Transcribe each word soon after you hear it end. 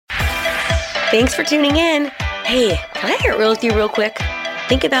Thanks for tuning in. Hey, can I get real with you real quick?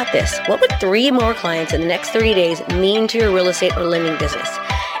 Think about this. What would 3 more clients in the next 30 days mean to your real estate or lending business?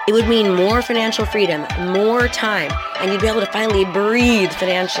 It would mean more financial freedom, more time, and you'd be able to finally breathe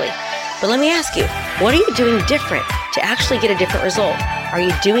financially. But let me ask you, what are you doing different to actually get a different result? Are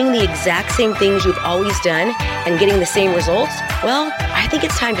you doing the exact same things you've always done and getting the same results? Well, I think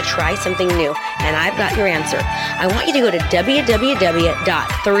it's time to try something new, and I've got your answer. I want you to go to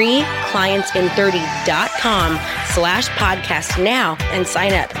www.3clientsin30.com/podcast now and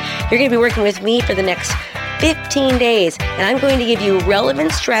sign up. You're going to be working with me for the next 15 days, and I'm going to give you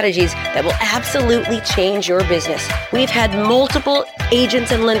relevant strategies that will absolutely change your business. We've had multiple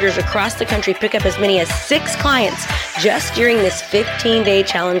agents and lenders across the country pick up as many as 6 clients just during this 15-day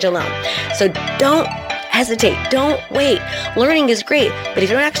challenge alone. So don't hesitate. Don't wait. Learning is great, but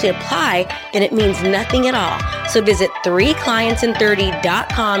if you don't actually apply, then it means nothing at all. So visit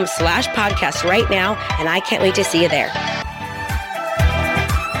 3clientsin30.com/podcast right now, and I can't wait to see you there.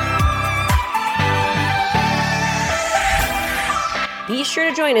 Be sure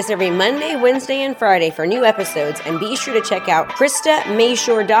to join us every Monday, Wednesday, and Friday for new episodes, and be sure to check out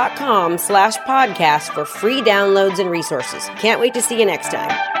KristaMashore.com/podcast for free downloads and resources. Can't wait to see you next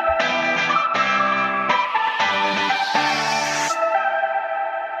time.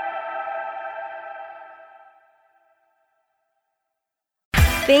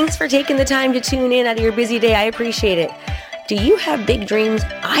 Thanks for taking the time to tune in out of your busy day. I appreciate it. Do you have big dreams?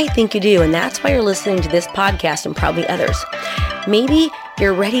 I think you do, and that's why you're listening to this podcast and probably others. Maybe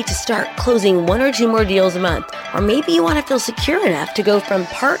you're ready to start closing 1 or 2 more deals a month, or maybe you want to feel secure enough to go from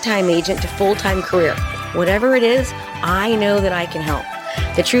part-time agent to full-time career. Whatever it is, I know that I can help.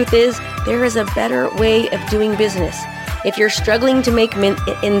 The truth is, there is a better way of doing business. If you're struggling to make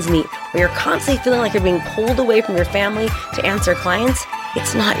ends meet, or you're constantly feeling like you're being pulled away from your family to answer clients,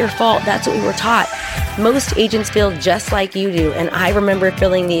 it's not your fault. That's what we were taught. Most agents feel just like you do, and I remember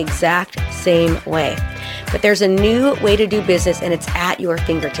feeling the exact same way. But there's a new way to do business, and it's at your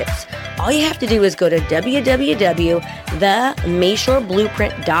fingertips. All you have to do is go to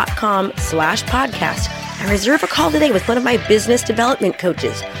www.themashoreblueprint.com/podcast and reserve a call today with one of my business development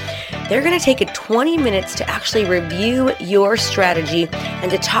coaches. They're going to take 20 minutes to actually review your strategy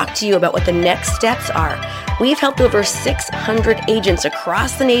and to talk to you about what the next steps are. We've helped over 600 agents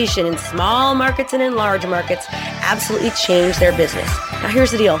across the nation in small markets and in large markets absolutely change their business. Now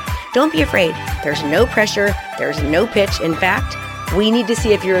here's the deal. Don't be afraid. There's no pressure. There's no pitch. In fact, we need to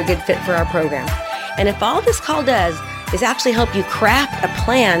see if you're a good fit for our program. And if all this call does is actually help you craft a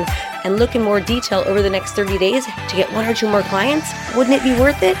plan and look in more detail over the next 30 days to get 1 or 2 more clients, wouldn't it be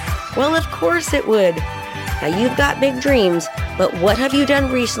worth it? Well, of course it would. Now, you've got big dreams, but what have you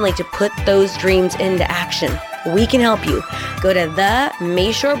done recently to put those dreams into action? We can help you. Go to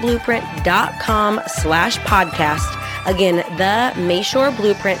themashoreblueprint.com/podcast. Again,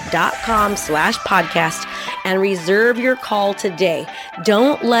 themashoreblueprint.com/podcast, and reserve your call today.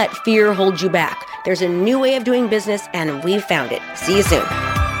 Don't let fear hold you back. There's a new way of doing business, and we've found it. See you soon.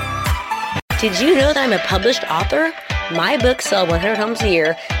 Did you know that I'm a published author? My book, Sell 100 Homes a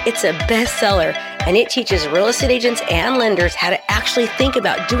Year, it's a bestseller, and it teaches real estate agents and lenders how to actually think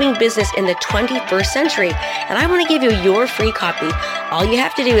about doing business in the 21st century. And I want to give you your free copy. All you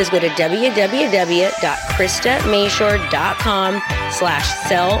have to do is go to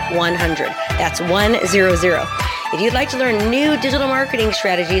www.kristamashore.com/sell100. That's 100. If you'd like to learn new digital marketing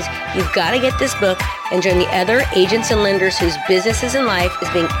strategies, you've got to get this book and join the other agents and lenders whose businesses and life is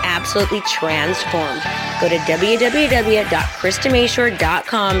being absolutely transformed. Go to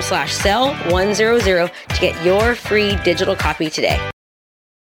www.kristamashore.com/sell100 to get your free digital copy today.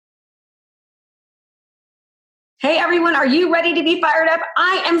 Hey everyone, are you ready to be fired up?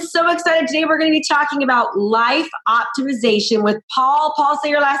 I am so excited. Today we're going to be talking about life optimization with Paul. Paul,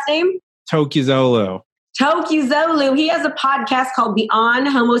 say your last name? Tokuzolu. Tokuzolu. He has a podcast called Beyond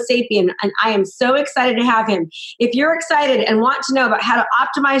Homo Sapien, and I am so excited to have him. If you're excited and want to know about how to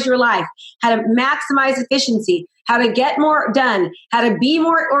optimize your life, how to maximize efficiency, how to get more done, how to be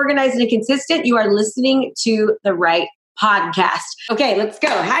more organized and consistent, you are listening to the right podcast. Okay, let's go.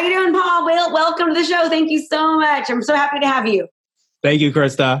 How you doing, Paul? Well, welcome to the show. Thank you so much. I'm so happy to have you. Thank you,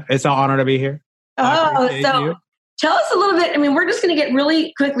 Krista. It's an honor to be here. Oh, so tell us a little bit. I mean, we're just going to get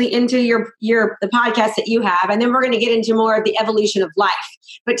really quickly into the podcast that you have, and then we're going to get into more of the evolution of life.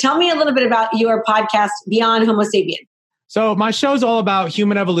 But tell me a little bit about your podcast, Beyond Homo Sapien. So my show's all about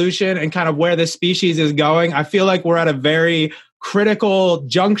human evolution and kind of where the species is going. I feel like we're at a very critical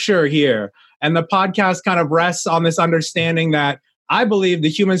juncture here. And the podcast kind of rests on this understanding that I believe the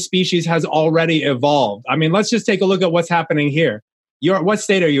human species has already evolved. I mean, let's just take a look at what's happening here. What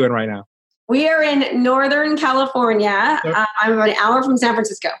state are you in right now? We are in Northern California. I'm about an hour from San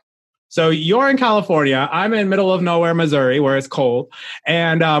Francisco. So you're in California. I'm in middle of nowhere, Missouri, where it's cold.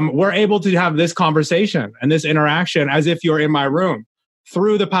 And we're able to have this conversation and this interaction as if you're in my room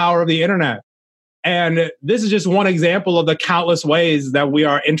through the power of the internet. And this is just one example of the countless ways that we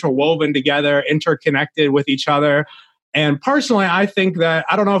are interwoven together, interconnected with each other. And personally, I think that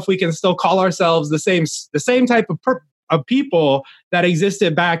I don't know if we can still call ourselves the same type of people that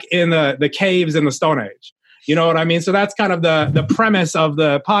existed back in the caves in the Stone Age. You know what I mean? So that's kind of the premise of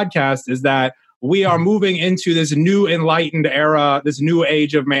the podcast, is that we are moving into this new enlightened era, this new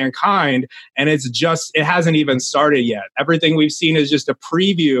age of mankind. And it hasn't even started yet. Everything we've seen is just a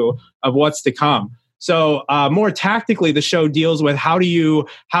preview of what's to come. So more tactically, the show deals with how do you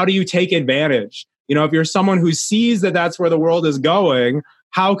take advantage? You know, if you're someone who sees that that's where the world is going,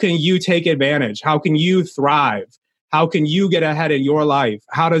 how can you take advantage? How can you thrive? How can you get ahead in your life?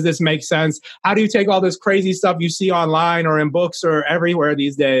 How does this make sense? How do you take all this crazy stuff you see online or in books or everywhere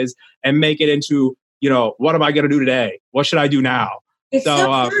these days and make it into, you know, what am I going to do today? What should I do now? It's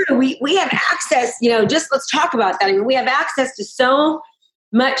so true. We have access, you know, just let's talk about that. I mean, we have access to so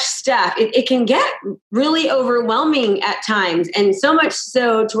much stuff. It can get really overwhelming at times. And so much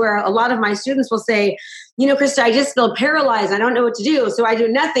so to where a lot of my students will say, you know, Krista, I just feel paralyzed. I don't know what to do. So I do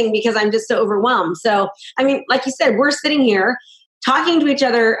nothing because I'm just so overwhelmed. So, I mean, like you said, we're sitting here talking to each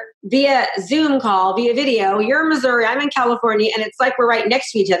other via Zoom call, via video. You're in Missouri, I'm in California, and it's like we're right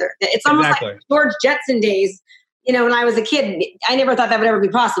next to each other. It's almost like George Jetson days. You know, when I was a kid, I never thought that would ever be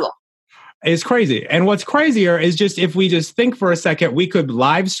possible. It's crazy. And what's crazier is just if we just think for a second, we could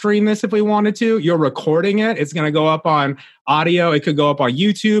live stream this if we wanted to. You're recording it. It's going to go up on audio. It could go up on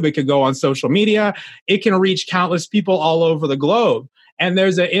YouTube. It could go on social media. It can reach countless people all over the globe. And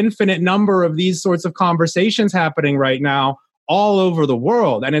there's an infinite number of these sorts of conversations happening right now all over the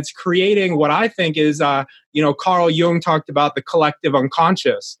world. And it's creating what I think is, Carl Jung talked about the collective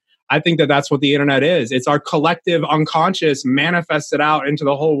unconscious. I think that that's what the internet is. It's our collective unconscious manifested out into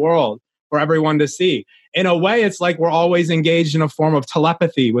the whole world for everyone to see. In a way, it's like we're always engaged in a form of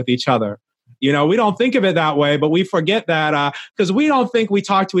telepathy with each other. You know, we don't think of it that way, but we forget that because we don't think we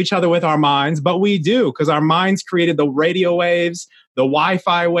talk to each other with our minds, but we do, because our minds created the radio waves, the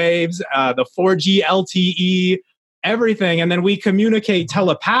Wi-Fi waves, the 4G LTE, everything. And then we communicate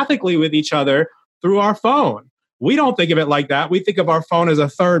telepathically with each other through our phone. We don't think of it like that. We think of our phone as a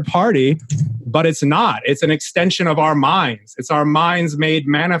third party, but it's not. It's an extension of our minds. It's our minds made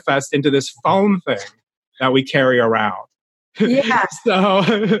manifest into this phone thing that we carry around. Yeah. So,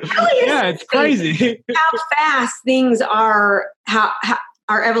 yeah, it's crazy. How fast things are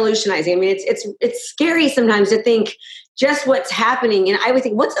evolutionizing. I mean, it's scary sometimes to think just what's happening. And I would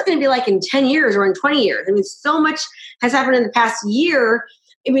think, what's it going to be like in 10 years or in 20 years? I mean, so much has happened in the past year.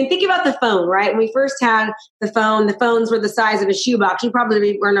 I mean, think about the phone, right? When we first had the phones were the size of a shoebox. You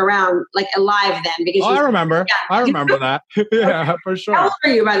probably weren't around like alive then. Because I remember. Yeah, I remember that. Yeah, for sure. How old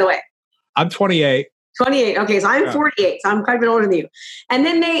are you, by the way? I'm 28. 28. Okay, so I'm 48. So I'm quite a bit older than you. And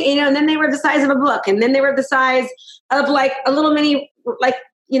then they were the size of a book, and then they were the size of like a little mini, like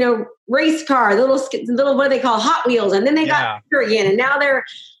race car, the little what they call Hot Wheels, and then they got bigger again, and now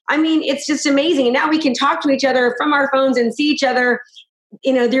it's just amazing. And now we can talk to each other from our phones and see each other,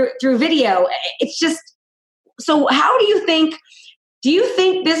 through video. It's just, so how do you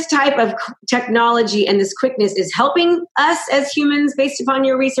think this type of technology and this quickness is helping us as humans based upon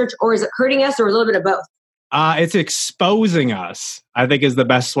your research, or is it hurting us, or a little bit of both? It's exposing us, I think, is the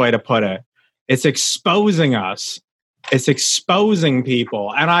best way to put it. It's exposing us. It's exposing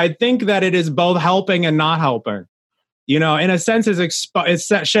people. And I think that it is both helping and not helping. In a sense,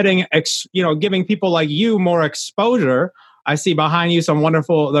 it's shedding, giving people like you more exposure. I see behind you some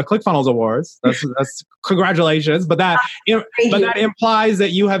wonderful, the ClickFunnels Awards. That's congratulations. But that implies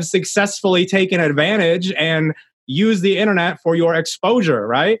that you have successfully taken advantage and used the internet for your exposure,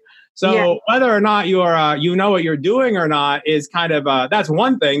 right? So whether or not you're, what you're doing or not is kind of, that's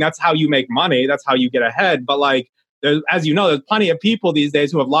one thing. That's how you make money. That's how you get ahead. But as you know, there's plenty of people these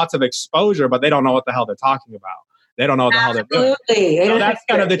days who have lots of exposure, but they don't know what the hell they're talking about. They don't know what the hell they're doing. So that's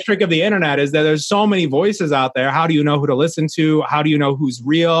kind of the trick of the internet, is that there's so many voices out there. How do you know who to listen to? How do you know who's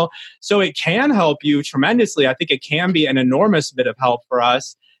real? So it can help you tremendously. I think it can be an enormous bit of help for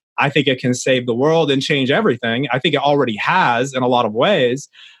us. I think it can save the world and change everything. I think it already has in a lot of ways.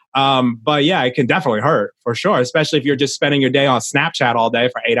 But yeah, it can definitely hurt for sure, especially if you're just spending your day on Snapchat all day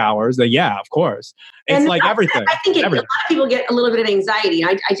for 8 hours. Then yeah, of course. It's like everything. I think a lot of people get a little bit of anxiety.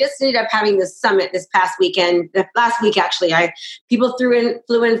 I just ended up having this summit this past weekend, last week actually. People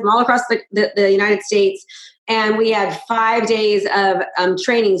flew in from all across the United States. And we had 5 days of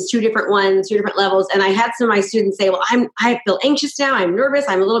trainings, 2 different ones, 2 different levels. And I had some of my students say, well, I feel anxious now. I'm nervous.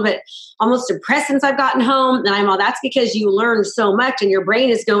 I'm a little bit almost depressed since I've gotten home. And I'm all, that's because you learned so much and your brain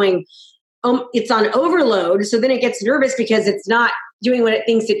is going, it's on overload. So then it gets nervous because it's not doing what it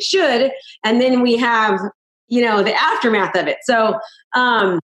thinks it should. And then we have, the aftermath of it. So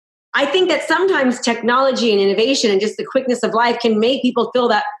I think that sometimes technology and innovation and just the quickness of life can make people feel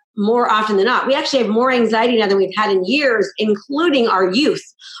that more often than not. We actually have more anxiety now than we've had in years, including our youth.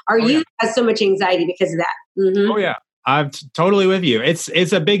 Our youth has so much anxiety because of that. Oh yeah. I'm totally with you.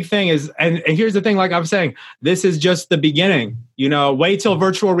 It's a big thing and here's the thing, like I'm saying, this is just the beginning. Wait till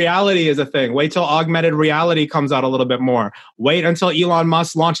virtual reality is a thing. Wait till augmented reality comes out a little bit more. Wait until Elon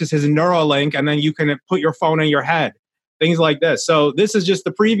Musk launches his Neuralink and then you can put your phone in your head. Things like this. So this is just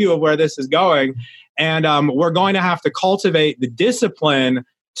the preview of where this is going. And we're going to have to cultivate the discipline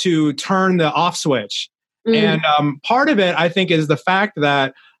to turn the off switch. And part of it, I think, is the fact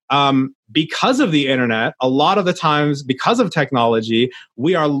that because of the internet, a lot of the times, because of technology,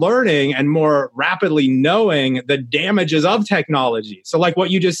 we are learning and more rapidly knowing the damages of technology. So like what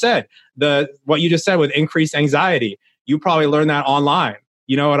you just said with increased anxiety, you probably learned that online.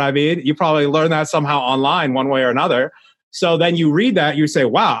 You know what I mean? You probably learned that somehow online one way or another. So then you read that, you say,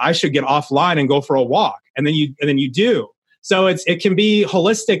 wow, I should get offline and go for a walk. And then you do. So it can be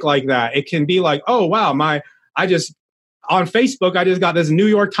holistic like that. It can be like, oh, wow, on Facebook, I just got this New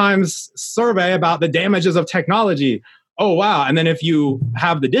York Times survey about the damages of technology. Oh, wow. And then if you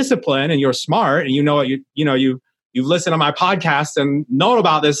have the discipline and you're smart and you've listened to my podcast and know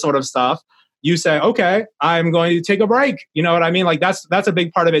about this sort of stuff, you say, okay, I'm going to take a break. You know what I mean? Like that's a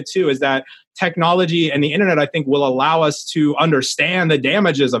big part of it too, is that technology and the internet, I think, will allow us to understand the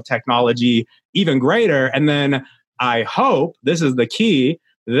damages of technology even greater. And then I hope, this is the key,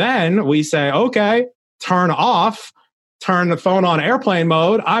 then we say, okay, turn the phone on airplane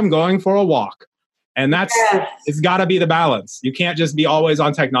mode. I'm going for a walk. And it's got to be the balance. You can't just be always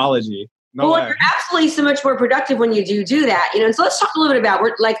on technology. No way. You're absolutely so much more productive when you do that. And so let's talk a little bit about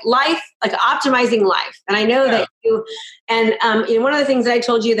life, like optimizing life. And I know that one of the things that I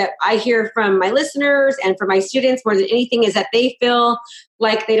told you that I hear from my listeners and from my students more than anything is that they feel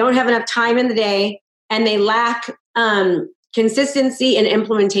like they don't have enough time in the day and they lack consistency and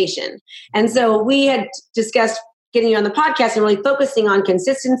implementation. And so we had discussed getting you on the podcast and really focusing on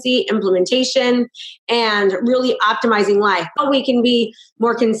consistency, implementation, and really optimizing life. How we can be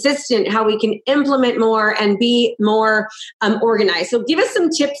more consistent, how we can implement more and be more organized. So give us some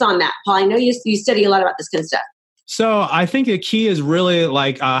tips on that, Paul. I know you study a lot about this kind of stuff. So I think the key is really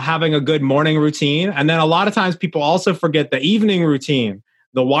like having a good morning routine. And then a lot of times people also forget the evening routine,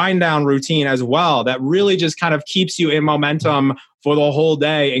 the wind down routine as well, that really just kind of keeps you in momentum for the whole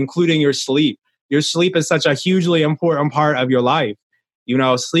day, including your sleep. Your sleep is such a hugely important part of your life.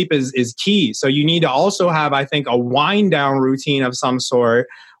 Sleep is key. So you need to also have, I think, a wind down routine of some sort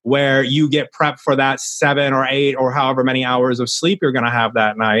where you get prepped for that 7 or 8 or however many hours of sleep you're going to have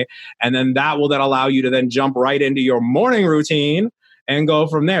that night. And then that will then allow you to then jump right into your morning routine and go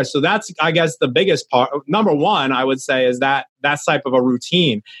from there. So that's, I guess, the biggest part. Number one, I would say, is that type of a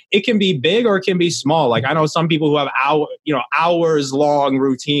routine. It can be big or it can be small. Like I know some people who have hours long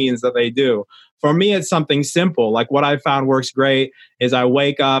routines that they do. For me, it's something simple. Like what I found works great is I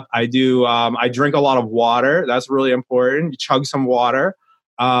wake up, I drink a lot of water. That's really important. You chug some water.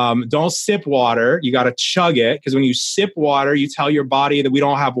 Don't sip water. You got to chug it, because when you sip water, you tell your body that we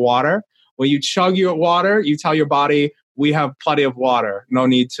don't have water. When you chug your water, you tell your body we have plenty of water. No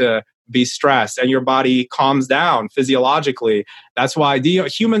need to be stressed, and your body calms down physiologically. That's why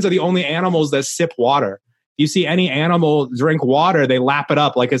humans are the only animals that sip water. You see any animal drink water, they lap it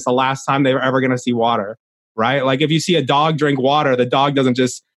up like it's the last time they were ever going to see water, right? Like if you see a dog drink water, the dog doesn't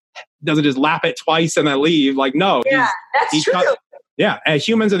just lap it twice and then leave. Like, no. Yeah, that's true. And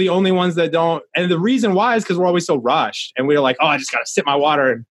humans are the only ones that don't. And the reason why is because we're always so rushed. And we're like, oh, I just got to sip my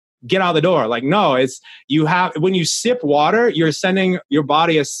water and get out of the door. Like, no, when you sip water, you're sending your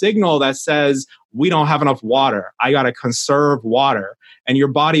body a signal that says, we don't have enough water. I got to conserve water. And your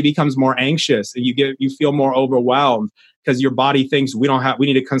body becomes more anxious and you feel more overwhelmed because your body thinks we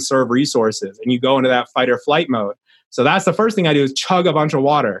need to conserve resources, and you go into that fight or flight mode. So that's the first thing I do, is chug a bunch of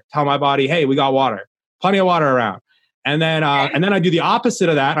water. Tell my body, hey, we got water, plenty of water around. And then I do the opposite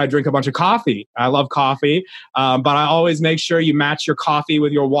of that. I drink a bunch of coffee. I love coffee, but I always make sure you match your coffee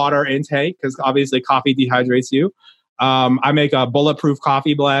with your water intake, because obviously coffee dehydrates you. I make a bulletproof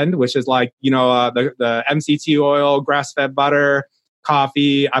coffee blend, which is like, the MCT oil, grass-fed butter,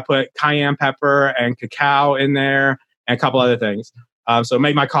 coffee. I put cayenne pepper and cacao in there and a couple other things. So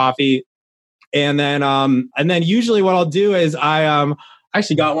make my coffee. And then usually what I'll do is I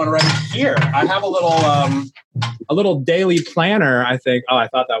actually got one right here. I have a little daily planner, I think. Oh, I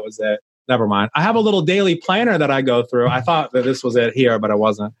thought that was it. Never mind. I have a little daily planner that I go through. I thought that this was it here, but it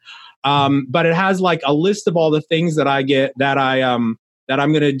wasn't. But it has like a list of all the things that I get that I'm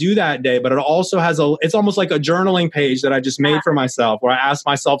going to do that day. But it also has it's almost like a journaling page that I just made for myself, where I ask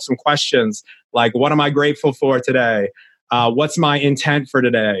myself some questions like, what am I grateful for today? What's my intent for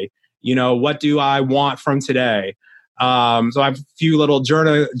today? What do I want from today? So I have a few little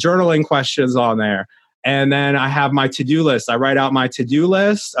journaling questions on there. And then I have my to-do list. I write out my to-do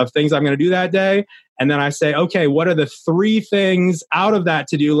list of things I'm going to do that day. And then I say, okay, what are the 3 things out of that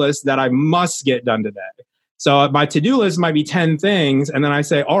to-do list that I must get done today? So my to-do list might be 10 things. And then I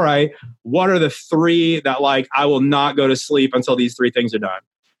say, all right, what are the 3 that like I will not go to sleep until these 3 things are done?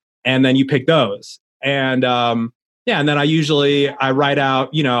 And then you pick those. And and then I write out,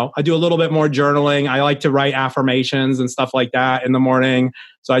 I do a little bit more journaling. I like to write affirmations and stuff like that in the morning.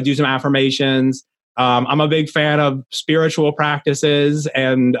 So I do some affirmations. I'm a big fan of spiritual practices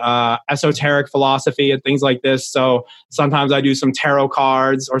and esoteric philosophy and things like this. So sometimes I do some tarot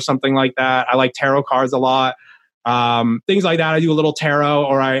cards or something like that. I like tarot cards a lot. Things like that. I do a little tarot,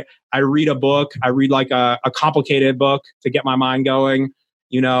 or I read a book. I read like a complicated book to get my mind going,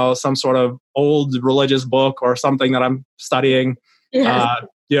 some sort of old religious book or something that I'm studying,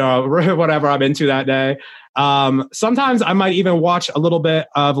 whatever I'm into that day. Sometimes I might even watch a little bit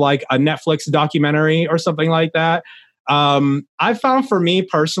of like a Netflix documentary or something like that. I've found for me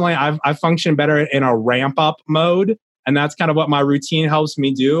personally, I function better in a ramp up mode. And that's kind of what my routine helps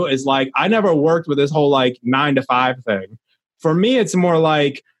me do, is like, I never worked with this whole like 9 to 5 thing. For me, it's more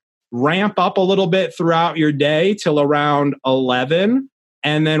like ramp up a little bit throughout your day till around 11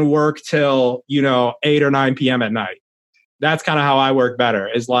 and then work till, 8 or 9 p.m. at night. That's kind of how I work better,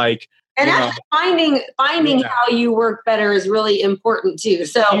 is like, and actually finding how you work better is really important too.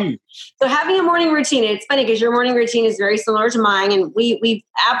 So having a morning routine, it's funny because your morning routine is very similar to mine, and we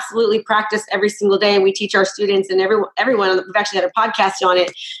absolutely practice every single day, and we teach our students and everyone. We've actually had a podcast on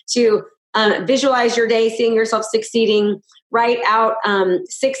it to visualize your day, seeing yourself succeeding. Write out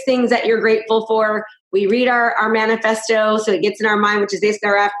 6 things that you're grateful for. We read our manifesto, so it gets in our mind, which is basically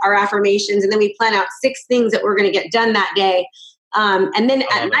our affirmations, and then we plan out 6 things that we're going to get done that day. And then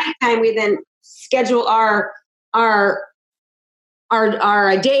at nighttime, we then schedule our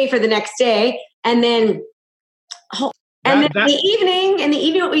day for the next day. And then, in the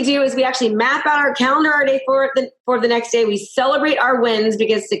evening, what we do is we actually map out our calendar, our day for the next day. We celebrate our wins,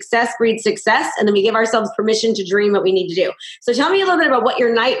 because success breeds success. And then we give ourselves permission to dream what we need to do. So tell me a little bit about what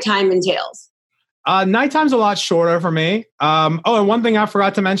your nighttime entails. Nighttime's a lot shorter for me. And one thing I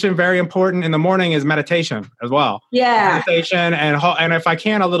forgot to mention, very important in the morning, is meditation as well. Yeah. Meditation and if I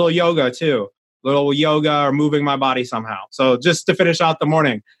can, a little yoga too. Little yoga or moving my body somehow. So just to finish out the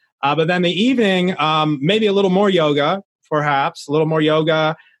morning. But then the evening, maybe a little more yoga, perhaps. A little more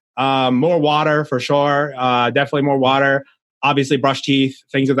yoga, more water for sure. Definitely more water. Obviously brush teeth,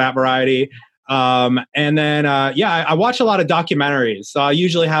 things of that variety. And then, I watch a lot of documentaries. So I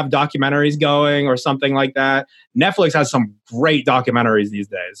usually have documentaries going or something like that. Netflix has some great documentaries these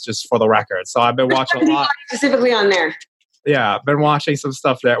days, just for the record. So I've been watching a lot. Specifically on there? Yeah, I've been watching some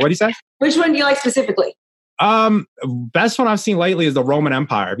stuff there. What do you say? Which one do you like specifically? Best one I've seen lately is the Roman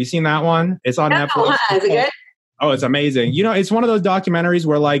Empire. Have you seen that one? It's on Netflix. Is it good? Oh, it's amazing. It's one of those documentaries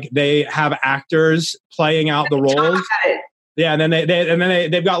where like they have actors playing out the roles. Yeah, and then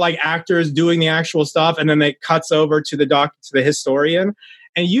they've got like actors doing the actual stuff, and then it cuts over to the historian.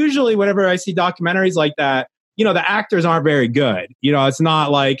 And usually, whenever I see documentaries like that, the actors aren't very good. It's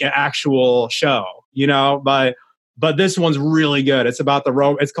not like an actual show. But this one's really good. It's about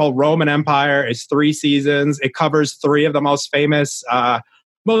it's called Roman Empire. It's 3 seasons. It covers 3 of the most famous,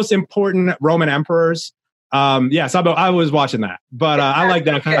 most important Roman emperors. So I was watching that, but I like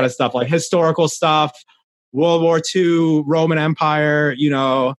that kind of stuff, like historical stuff. World War II, Roman Empire,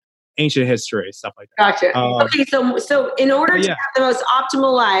 ancient history, stuff like that. Gotcha. Okay, so in order to have the most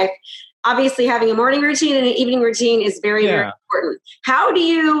optimal life, obviously having a morning routine and an evening routine is very, very important. How do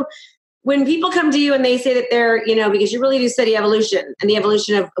you, when people come to you and they say that they're, because you really do study evolution and the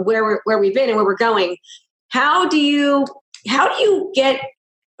evolution of where we've been and where we're going, how do you get,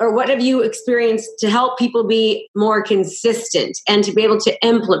 or what have you experienced to help people be more consistent and to be able to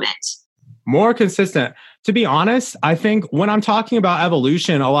implement? More consistent. To be honest, I think when I'm talking about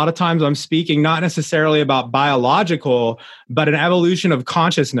evolution, a lot of times I'm speaking not necessarily about biological, but an evolution of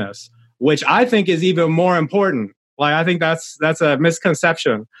consciousness, which I think is even more important. Like, I think that's a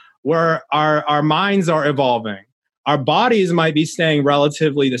misconception, where our minds are evolving. Our bodies might be staying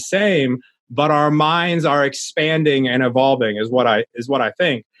relatively the same, but our minds are expanding and evolving is what I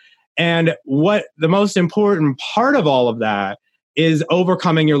think. And what the most important part of all of that is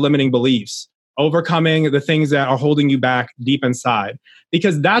overcoming your limiting beliefs, overcoming the things that are holding you back deep inside,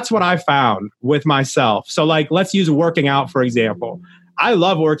 because that's what I found with myself. So like, let's use working out, for example. I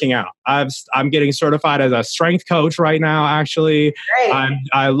love working out. I'm getting certified as a strength coach right now, actually.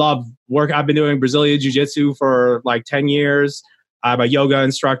 I love work. I've been doing Brazilian Jiu-Jitsu for like 10 years. I'm a yoga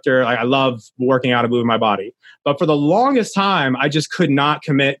instructor. I love working out and moving my body. But for the longest time, I just could not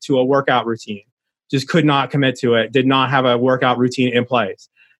commit to a workout routine. Just could not commit to it. Did not have a workout routine in place.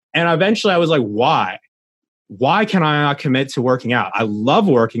 And eventually I was like, why? Why can I not commit to working out? I love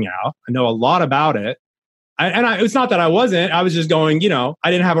working out. I know a lot about it. It's not that I wasn't. I was just going,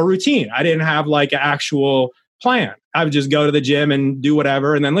 I didn't have a routine. I didn't have like an actual plan. I would just go to the gym and do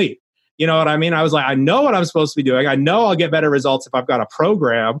whatever and then leave. You know what I mean? I was like, I know what I'm supposed to be doing. I know I'll get better results if I've got a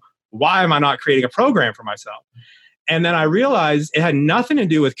program. Why am I not creating a program for myself? And then I realized it had nothing to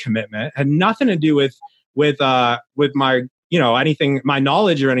do with commitment, had nothing to do with my, anything, my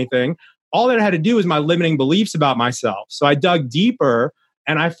knowledge or anything. All that it had to do was my limiting beliefs about myself. So I dug deeper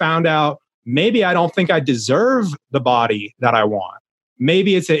and I found out maybe I don't think I deserve the body that I want.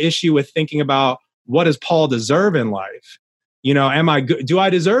 Maybe it's an issue with thinking about what does Paul deserve in life? Am I good? Do I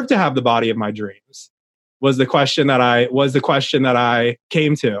deserve to have the body of my dreams? Was the question that I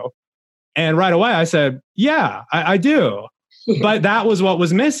came to. And right away I said, yeah, I do. But that was what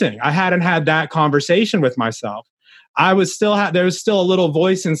was missing. I hadn't had that conversation with myself. There was still a little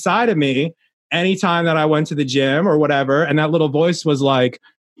voice inside of me anytime that I went to the gym or whatever. And that little voice was like,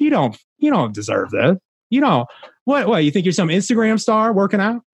 you don't deserve this. What, you think you're some Instagram star working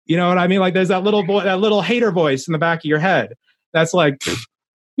out? You know what I mean? Like there's that little hater voice in the back of your head. That's like,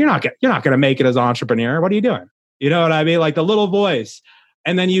 you're not going to make it as an entrepreneur. What are you doing? You know what I mean? Like the little voice.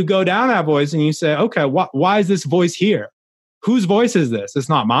 And then you go down that voice and you say, okay, why is this voice here? Whose voice is this? It's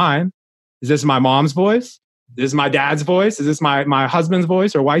not mine. Is this my mom's voice? Is this my dad's voice? Is this my husband's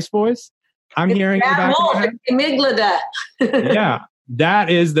voice or wife's voice? I'm hearing in the back of my head. Amygdala. Yeah. That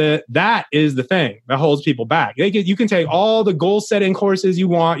is the thing that holds people back. You can take all the goal setting courses you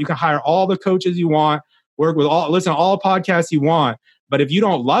want. You can hire all the coaches you want, listen to all podcasts you want. But if you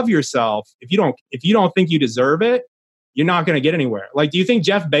don't love yourself, if you don't think you deserve it, you're not going to get anywhere. Like, do you think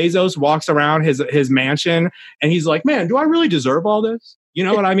Jeff Bezos walks around his mansion and he's like, man, do I really deserve all this? You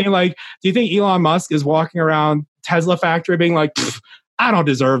know what I mean? Like, do you think Elon Musk is walking around Tesla factory being like, I don't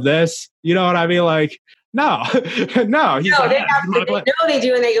deserve this? You know what I mean? Like, no. They know they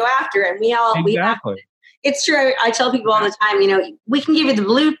do and they go after it. Exactly. It's true. I tell people all the time, we can give you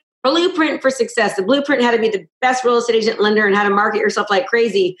the blueprint for success. The blueprint how to be the best real estate agent lender and how to market yourself like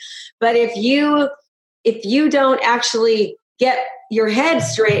crazy. But if you don't actually get your head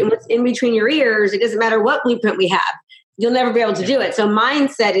straight and what's in between your ears, it doesn't matter what blueprint we have. You'll never be able to do it. So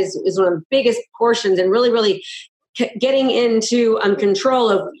mindset is one of the biggest portions, and really, really getting into control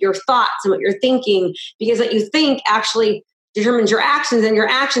of your thoughts and what you're thinking, because what you think actually determines your actions, and your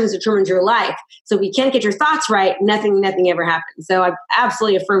actions determines your life. So if you can't get your thoughts right, nothing ever happens. So I'm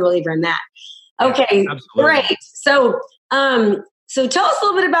absolutely a firm believer in that. Okay, great. So tell us a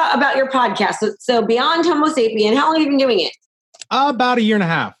little bit about your podcast. So Beyond Homo Sapien, how long have you been doing it? About a year and a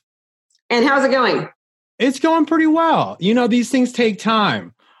half. And how's it going? It's going pretty well. These things take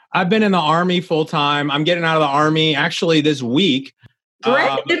time. I've been in the Army full time. I'm getting out of the Army actually this week. Great.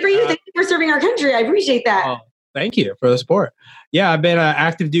 Good for you. Thank you for serving our country. I appreciate that. Thank you for the support. Yeah, I've been an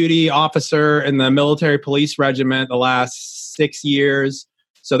active duty officer in the military police regiment the last 6 years.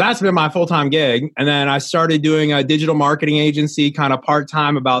 So that's been my full-time gig. And then I started doing a digital marketing agency kind of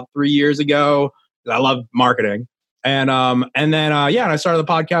part-time about 3 years ago. I love marketing. And then I started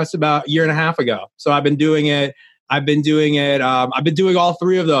the podcast about a year and a half ago. So I've been doing it. I've been doing all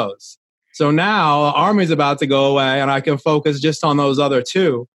three of those. So now the Army's about to go away and I can focus just on those other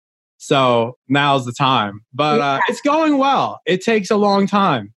two. So now's the time. But it's going well. It takes a long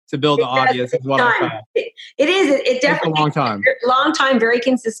time to build an audience, is what I found. It is. It definitely takes a long time. Long time, very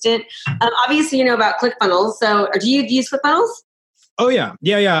consistent. Obviously, you know about ClickFunnels. So do you use ClickFunnels? Oh yeah.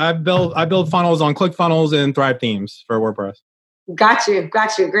 I build funnels on ClickFunnels and Thrive Themes for WordPress. Got you.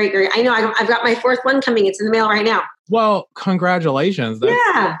 Great. I know. I've got my fourth one coming. It's in the mail right now. Well, congratulations.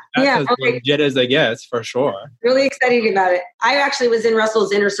 That's as legit as it gets, for sure. Really excited about it. I actually was in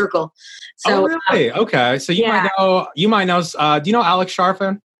Russell's inner circle. So, really? Okay. So you might know. Do you know Alex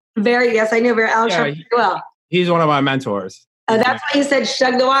Sharfin? Yes, I know Alex Sharfin very well. He's one of my mentors. That's why you said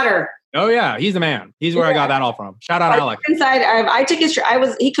chug the water. Oh yeah, he's the man. He's where I got that all from. Shout out Alex. Inside, I took his.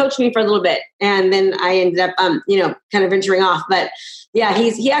 He coached me for a little bit, and then I ended up, kind of venturing off. But yeah,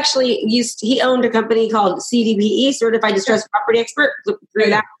 he actually he owned a company called CDPE, Certified Distressed Property Expert. Grew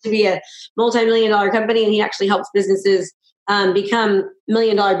that to be a multi-million-dollar company, and he actually helps businesses become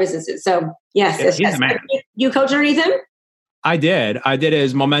million-dollar businesses. So yes, he's the man. You coach underneath him? I did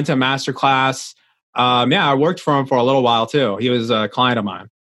his Momentum Masterclass. I worked for him for a little while too. He was a client of mine.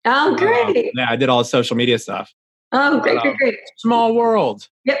 Oh, great. I did all the social media stuff. Oh, great. Small world.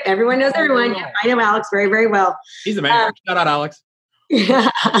 Yep. Everyone knows everyone. Yep, I know Alex very, very well. He's the man. Shout out Alex. Yeah,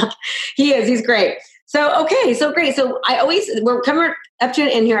 he is. He's great. So, okay. So great. So we're coming up to an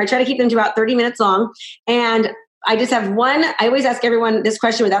end here. I try to keep them to about 30 minutes long. And I just have I always ask everyone this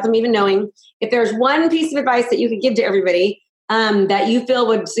question without them even knowing. If there's one piece of advice that you could give to everybody that you feel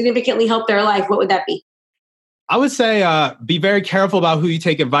would significantly help their life, what would that be? I would say be very careful about who you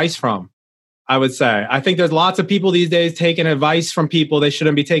take advice from. I would say. I think there's lots of people these days taking advice from people they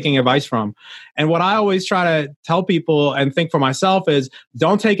shouldn't be taking advice from. And what I always try to tell people and think for myself is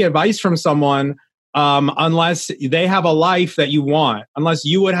don't take advice from someone unless they have a life that you want, unless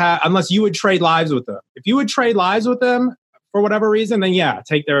you would trade lives with them. If you would trade lives with them for whatever reason, then yeah,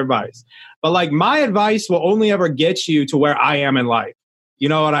 take their advice. But like my advice will only ever get you to where I am in life. You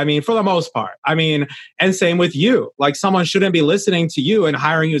know what I mean? For the most part. I mean, and same with you. Like someone shouldn't be listening to you and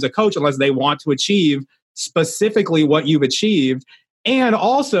hiring you as a coach unless they want to achieve specifically what you've achieved. And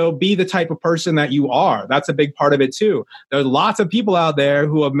also be the type of person that you are. That's a big part of it too. There's lots of people out there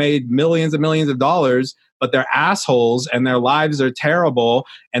who have made millions and millions of dollars, but they're assholes and their lives are terrible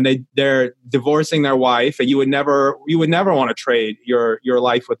and they're divorcing their wife, and you would never want to trade your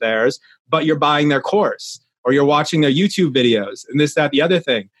life with theirs, but you're buying their course or you're watching their YouTube videos and this, that, the other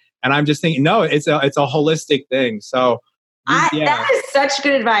thing. And I'm just thinking, no, it's a holistic thing. So that is such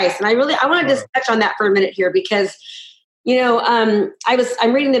good advice. And I want to just touch on that for a minute here because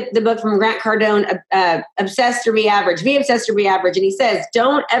I'm reading the book from Grant Cardone, Obsessed or Be Average, Be Obsessed or Be Average. And he says,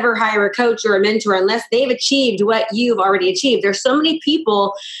 don't ever hire a coach or a mentor unless they've achieved what you've already achieved. There's so many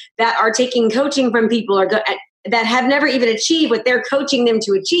people that are taking coaching from people that have never even achieved what they're coaching them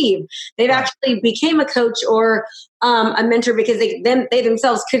to achieve. They've actually became a coach or a mentor because they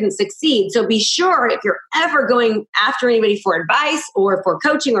themselves couldn't succeed. So be sure if you're ever going after anybody for advice or for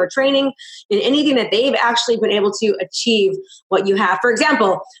coaching or training in anything that they've actually been able to achieve what you have. For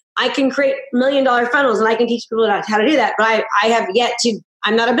example, I can create $1 million funnels and I can teach people how to do that, but I have yet to.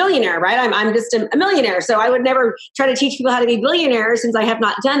 I'm not a billionaire, right? I'm just a millionaire. So I would never try to teach people how to be billionaires since I have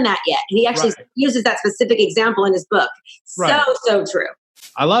not done that yet. And he actually uses that specific example in his book. So true.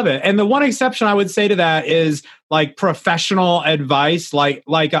 I love it. And the one exception I would say to that is like professional advice, like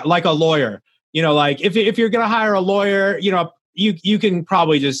a lawyer. You know, like if you're going to hire a lawyer, you know, you can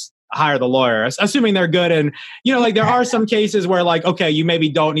probably just hire the lawyer, assuming they're good. And, you know, like there are some cases where like, okay, you maybe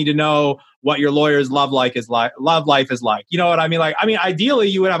don't need to know what your lawyer's love life is like. You know what I mean? Like, I mean, ideally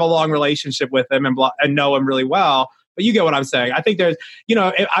you would have a long relationship with them and know him really well, but you get what I'm saying. I think there's, you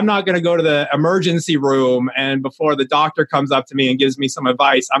know, I'm not going to go to the emergency room and before the doctor comes up to me and gives me some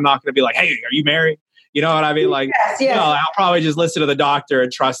advice, I'm not going to be like, hey, are you married? You know what I mean? Like, yes. You know, I'll probably just listen to the doctor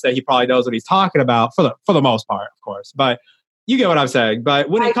and trust that he probably knows what he's talking about for the most part, of course. But you get what I'm saying.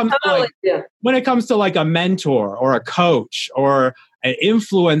 But when it comes to like a mentor or a coach or an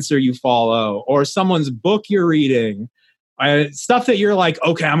influencer you follow or someone's book you're reading, stuff that you're like,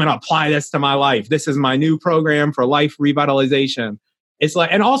 okay, I'm going to apply this to my life. This is my new program for life revitalization. It's like,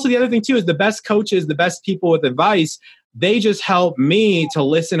 and also the other thing too is the best coaches, the best people with advice, they just help me to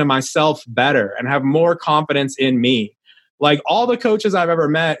listen to myself better and have more confidence in me. Like all the coaches I've ever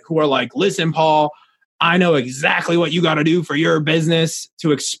met who are like, listen, Paul, I know exactly what you got to do for your business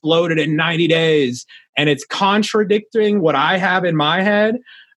to explode it in 90 days. And it's contradicting what I have in my head.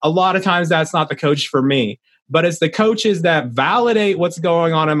 A lot of times that's not the coach for me, but it's the coaches that validate what's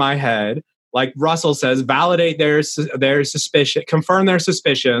going on in my head. Like Russell says, validate their suspicion, confirm their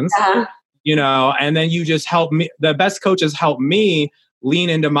suspicions, you know, and then you just help me. The best coaches help me lean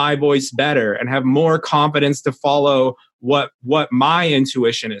into my voice better and have more confidence to follow what my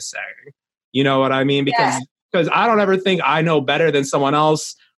intuition is saying. You know what I mean? Because I don't ever think I know better than someone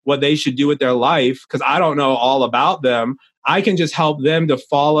else what they should do with their life because I don't know all about them. I can just help them to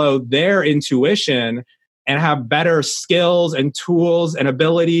follow their intuition and have better skills and tools and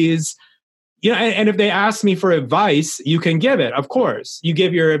abilities. You know, and if they ask me for advice, you can give it. Of course, you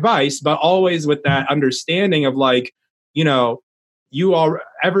give your advice, but always with that understanding of like, you know,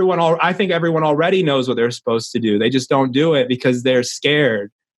 I think everyone already knows what they're supposed to do. They just don't do it because they're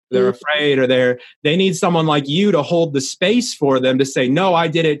scared. they're afraid, or they need someone like you to hold the space for them to say, no, I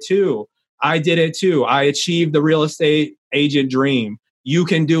did it too. I did it too. I achieved the real estate agent dream. You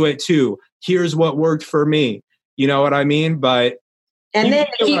can do it too. Here's what worked for me. You know what I mean? But and then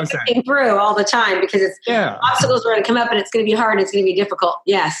keep pushing through all the time, because obstacles are going to come up and it's going to be hard. And it's going to be difficult.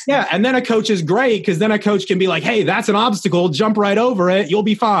 Yes. Yeah. And then a coach is great, because then a coach can be like, hey, that's an obstacle. Jump right over it. You'll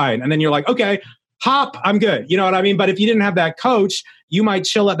be fine. And then you're like, okay, hop, I'm good. You know what I mean? But if you didn't have that coach, you might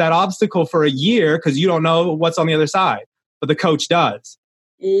chill at that obstacle for a year because you don't know what's on the other side. But the coach does.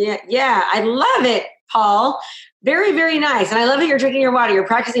 Yeah. I love it, Paul. Very, very nice. And I love that you're drinking your water. You're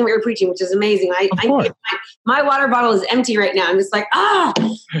practicing what you're preaching, which is amazing. My water bottle is empty right now. I'm just like, I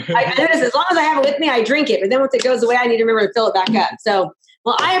notice as long as I have it with me, I drink it. But then once it goes away, I need to remember to fill it back up. So,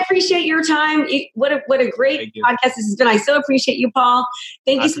 well, I appreciate your time. What a great podcast this has been. I so appreciate you, Paul.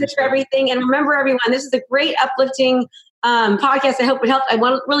 Thank you so much for everything. And remember, everyone, this is a great uplifting podcast. I hope it helped. I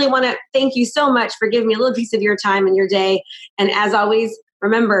really want to thank you so much for giving me a little piece of your time and your day. And as always,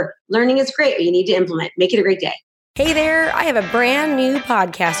 remember, learning is great, but you need to implement. Make it a great day. Hey there, I have a brand new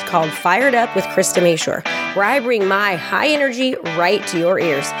podcast called Fired Up with Krista Mashore, where I bring my high energy right to your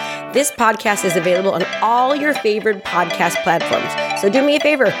ears. This podcast is available on all your favorite podcast platforms. So do me a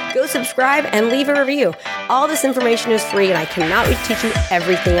favor, go subscribe and leave a review. All this information is free, and I cannot wait to teach you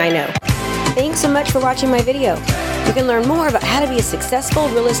everything I know. Thanks so much for watching my video. You can learn more about how to be a successful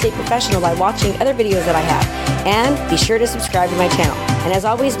real estate professional by watching other videos that I have. And be sure to subscribe to my channel. And as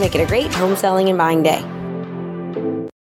always, make it a great home selling and buying day.